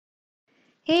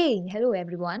Hey, hello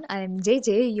everyone. I'm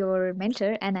JJ, your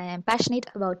mentor, and I am passionate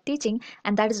about teaching,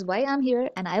 and that is why I'm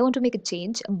here. And I want to make a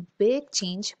change, a big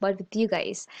change, but with you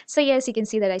guys. So, yes, you can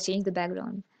see that I changed the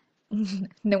background.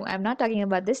 No, I'm not talking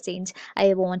about this change.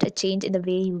 I want a change in the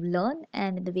way you learn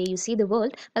and in the way you see the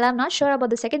world. Well, I'm not sure about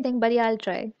the second thing, but yeah, I'll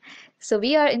try. So,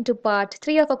 we are into part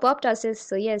 3 of Apoptosis.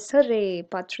 So, yes, hooray,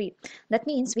 part 3. That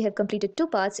means we have completed two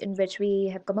parts in which we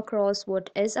have come across what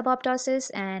is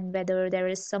apoptosis and whether there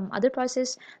is some other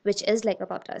process which is like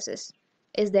apoptosis.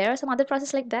 Is there some other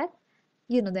process like that?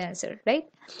 You know the answer, right?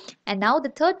 And now the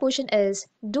third portion is,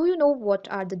 do you know what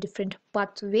are the different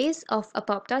pathways of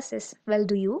apoptosis? Well,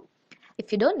 do you?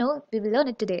 If you don't know, we will learn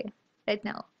it today, right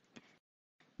now.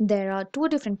 There are two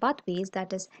different pathways,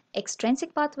 that is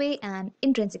extrinsic pathway and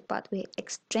intrinsic pathway.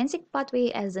 Extrinsic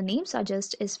pathway, as the name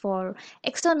suggests, is for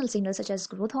external signals such as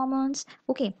growth hormones.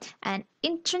 Okay, and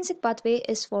intrinsic pathway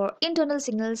is for internal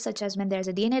signals such as when there's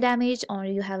a DNA damage or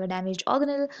you have a damaged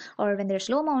organelle or when there's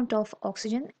low amount of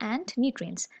oxygen and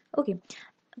nutrients. Okay,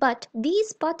 but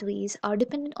these pathways are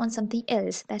dependent on something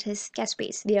else, that is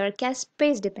caspase. They are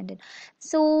caspase dependent.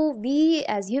 So we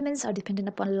as humans are dependent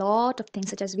upon a lot of things,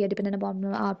 such as we are dependent upon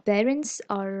our parents,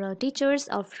 our teachers,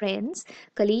 our friends,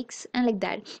 colleagues, and like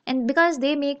that. And because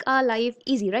they make our life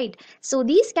easy, right? So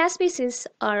these caspases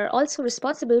are also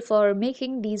responsible for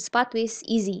making these pathways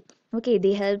easy. Okay,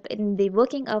 they help in the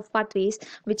working of pathways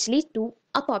which lead to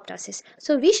apoptosis.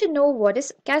 So we should know what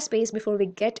is caspase before we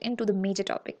get into the major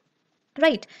topic.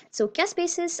 Right, so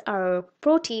caspases are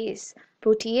protease.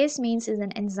 Protease means is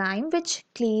an enzyme which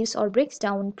cleaves or breaks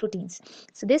down proteins.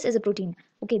 So this is a protein.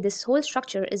 Okay, this whole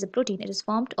structure is a protein. It is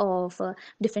formed of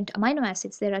different amino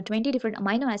acids. There are 20 different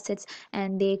amino acids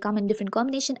and they come in different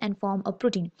combination and form a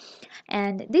protein.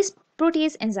 And this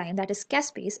protease enzyme, that is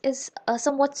caspase, is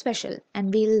somewhat special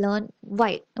and we'll learn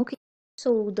why. Okay.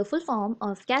 So the full form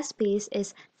of caspase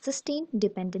is cysteine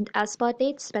dependent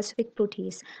aspartate specific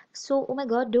protease. So, oh my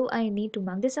god, do I need to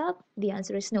mug this up? The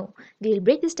answer is no. We'll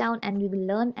break this down and we will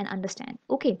learn and understand.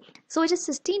 Okay, so it is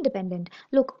cysteine dependent.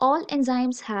 Look, all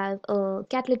enzymes have a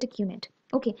catalytic unit.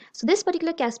 Okay, so this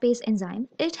particular caspase enzyme,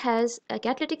 it has a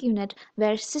catalytic unit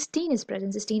where cysteine is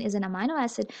present. Cysteine is an amino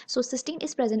acid, so cysteine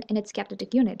is present in its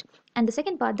catalytic unit. And the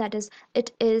second part, that is,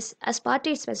 it is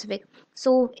aspartate specific.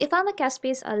 So if I'm a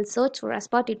caspase, I'll search for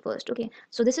aspartate first. Okay,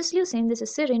 so this is leucine, this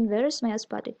is serine. Where is my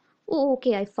aspartate? Oh,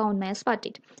 okay, I found my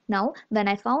aspartate. Now, when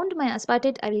I found my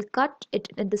aspartate, I will cut it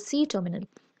at the C terminal.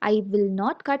 I will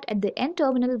not cut at the N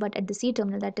terminal, but at the C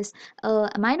terminal. That is,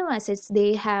 amino acids,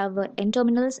 they have N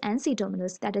terminals and C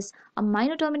terminals. That is,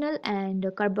 amino terminal and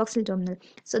carboxyl terminal.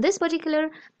 So this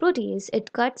particular protease,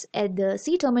 it cuts at the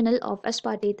C terminal of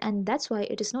aspartate, and that's why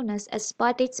it is known as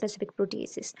aspartate specific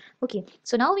proteases. Okay,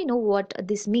 so now we know what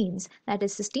this means. That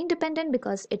is cysteine dependent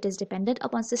because it is dependent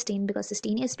upon cysteine, because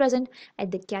cysteine is present at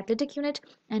the catalytic unit,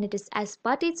 and it is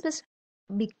aspartate specific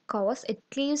because it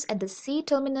cleaves at the C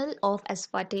terminal of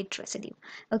aspartate residue.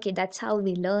 Okay, that's how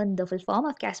we learn the full form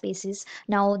of caspases.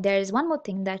 Now, there is one more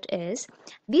thing, that is,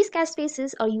 these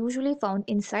caspases are usually found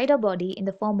inside our body in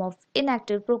the form of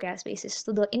inactive procaspases.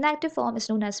 So, the inactive form is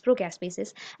known as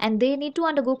procaspases, and they need to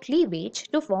undergo cleavage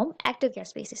to form active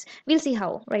caspases. We'll see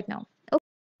how right now.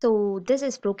 So this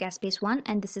is procaspase 1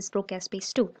 and this is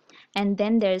procaspase 2. And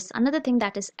then there's another thing,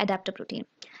 that is adaptor protein.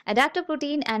 Adaptor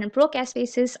protein and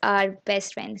procaspases are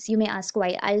best friends. You may ask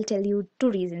why. I'll tell you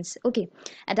two reasons. Okay.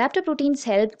 Adaptor proteins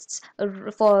helps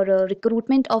for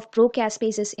recruitment of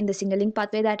procaspases in the signaling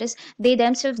pathway. That is, they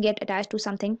themselves get attached to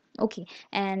something. Okay.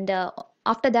 And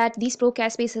after that, these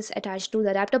procaspases attach to the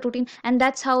adaptor protein, and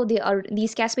that's how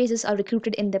these caspases are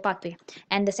recruited in the pathway.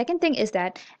 And the second thing is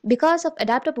that because of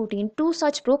adaptor protein, two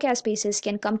such procaspases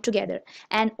can come together,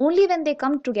 and only when they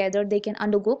come together they can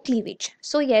undergo cleavage.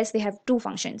 So yes, they have two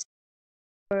functions.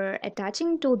 For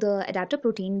attaching to the adaptor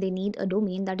protein, they need a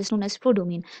domain that is known as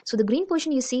prodomain. So the green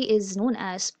portion you see is known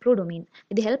as prodomain,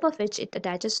 with the help of which it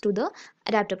attaches to the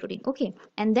adaptor protein. Okay,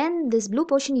 and then this blue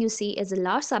portion you see is a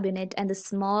large subunit, and the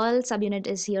small subunit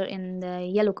is here in the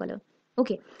yellow color.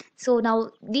 Okay, so now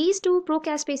these two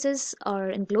procaspases are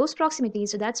in close proximity,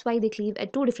 so that's why they cleave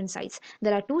at two different sites.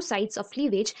 There are two sites of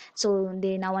cleavage, so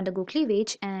they now undergo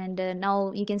cleavage, and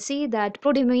now you can see that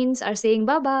prodomains are saying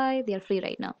bye bye. They are free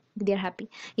right now. They are happy.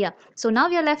 Yeah. So now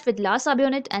we are left with large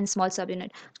subunit and small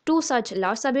subunit. Two such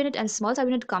large subunit and small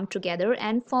subunit come together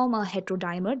and form a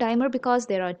heterodimer. Dimer because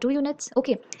there are two units.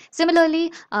 Okay.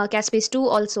 Similarly, caspase 2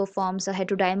 also forms a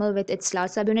heterodimer with its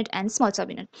large subunit and small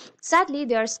subunit. Sadly,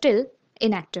 they are still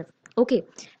inactive. Okay.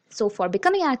 So for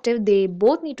becoming active, they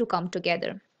both need to come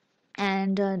together.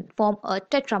 and form a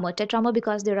tetramer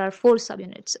because there are four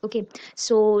subunits. Okay,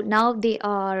 so now they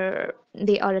are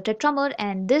a tetramer,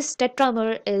 and this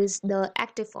tetramer is the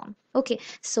active form. Okay,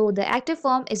 so the active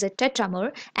form is a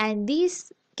tetramer, and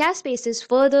these caspases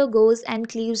further goes and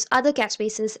cleaves other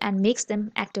caspases and makes them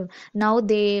active. Now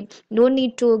they don't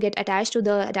need to get attached to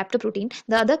the adapter protein.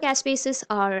 The other caspases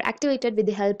are activated with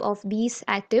the help of these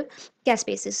active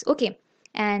caspases. Okay,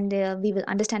 and we will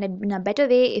understand it in a better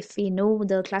way if we know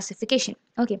the classification.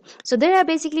 Okay, so there are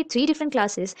basically three different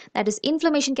classes, that is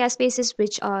inflammation caspases,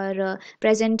 which are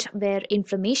present where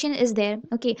inflammation is there.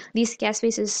 Okay, these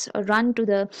caspases run to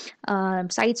the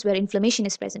sites where inflammation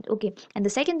is present. Okay, and the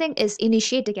second thing is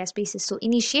initiator caspases. So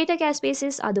initiator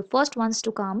caspases are the first ones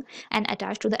to come and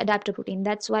attach to the adapter protein.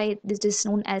 That's why this is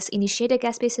known as initiator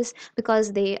caspases,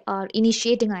 because they are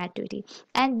initiating an activity.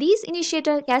 And these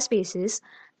initiator caspases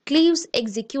cleaves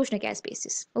executioner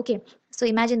caspases. Okay, so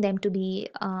imagine them to be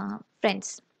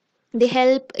friends. They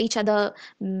help each other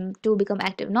to become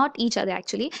active. Not each other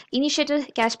actually. Initiator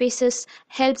caspases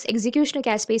helps executioner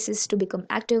caspases to become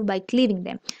active by cleaving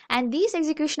them, and these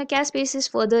executioner caspases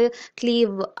further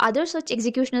cleave other such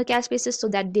executioner caspases so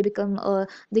that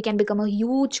they can become a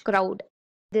huge crowd.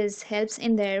 This helps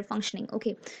in their functioning.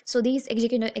 Okay, so these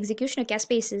executioner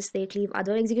caspases, they cleave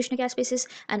other executioner caspases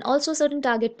and also certain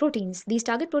target proteins. These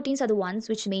target proteins are the ones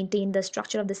which maintain the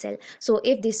structure of the cell. So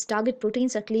if these target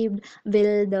proteins are cleaved,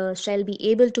 will the cell be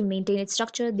able to maintain its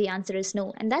structure? The answer is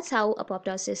no, and that's how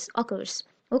apoptosis occurs.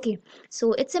 Okay,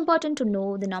 so it's important to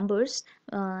know the numbers,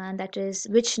 and that is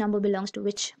which number belongs to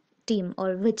which team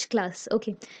or which class.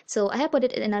 Okay, so I have put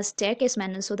it in a staircase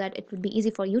manner so that it would be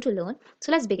easy for you to learn.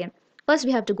 So let's begin. First,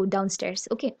 we have to go downstairs.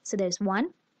 Okay, so there's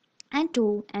 1 and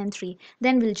 2 and 3.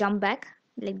 Then we'll jump back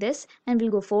like this, and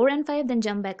we'll go 4 and 5, then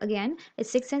jump back again.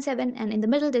 It's 6 and 7, and in the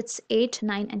middle it's 8,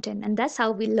 9 and 10. And that's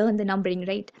how we learn the numbering,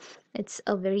 right? It's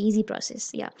a very easy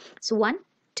process. Yeah. So 1,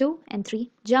 2 and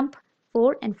 3, jump.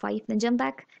 4 and 5, then jump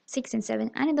back. 6 and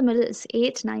 7, and in the middle is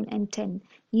 8, 9 and 10.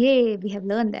 Yay, we have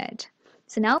learned that.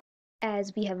 So now,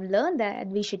 as we have learned that,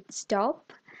 we should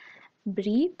stop,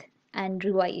 breathe, and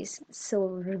revise. So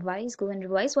revise, go and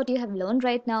revise what you have learned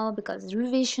right now, because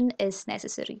revision is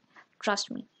necessary.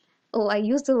 Trust me. Oh, I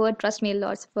use the word trust me a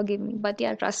lot, so forgive me, but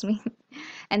yeah, trust me.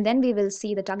 And then we will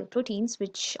see the target proteins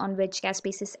which on which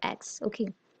caspases acts. Okay,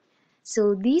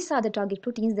 so these are the target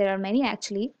proteins. There are many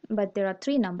actually, but there are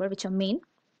three number which are main.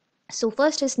 So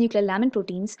first is nuclear lamin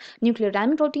proteins. Nuclear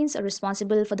lamin proteins are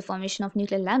responsible for the formation of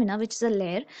nuclear lamina, which is a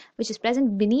layer which is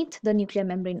present beneath the nuclear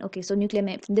membrane. Okay, so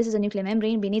this is a nuclear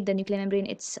membrane. Beneath the nuclear membrane,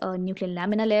 it's a nuclear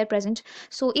lamina layer present.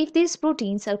 So if these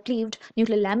proteins are cleaved,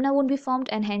 nuclear lamina won't be formed,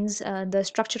 and hence the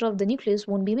structure of the nucleus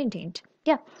won't be maintained.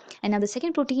 Yeah, and now the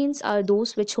second proteins are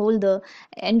those which hold the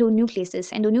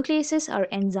endonucleases. Endonucleases are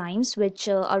enzymes which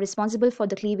are responsible for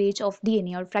the cleavage of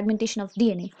DNA or fragmentation of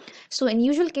DNA. So in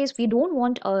usual case, we don't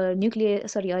want a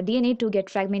DNA to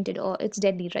get fragmented, or it's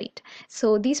deadly, right?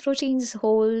 So these proteins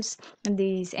holds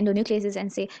these endonucleases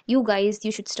and say, you guys,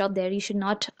 you should stop there. You should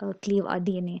not cleave our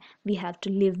DNA. We have to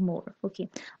live more. Okay,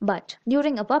 but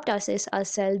during apoptosis, our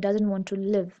cell doesn't want to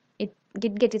live. It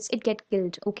get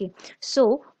killed. Okay,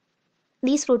 so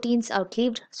these proteins are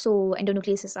cleaved, so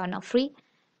endonucleases are now free,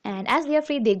 and as they are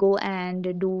free, they go and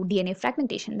do DNA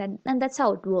fragmentation, and that's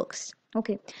how it works.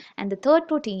 Okay, and the third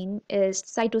protein is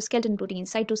cytoskeleton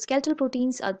proteins. Cytoskeletal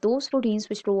proteins are those proteins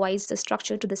which provides the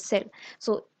structure to the cell.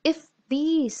 So if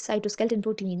these cytoskeleton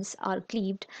proteins are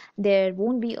cleaved, there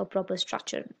won't be a proper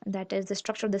structure. That is, the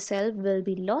structure of the cell will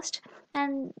be lost,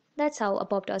 and that's how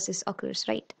apoptosis occurs,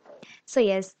 right? So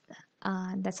yes,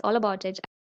 that's all about it.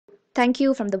 Thank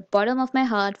you from the bottom of my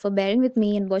heart for bearing with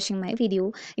me and watching my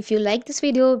video. If you like this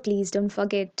video, please don't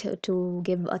forget to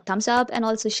give a thumbs up and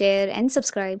also share and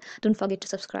subscribe. Don't forget to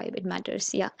subscribe, it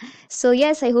matters. Yeah. So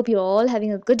yes, I hope you're all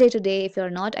having a good day today. If you're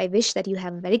not, I wish that you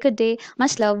have a very good day.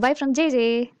 Much love. Bye from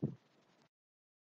JJ.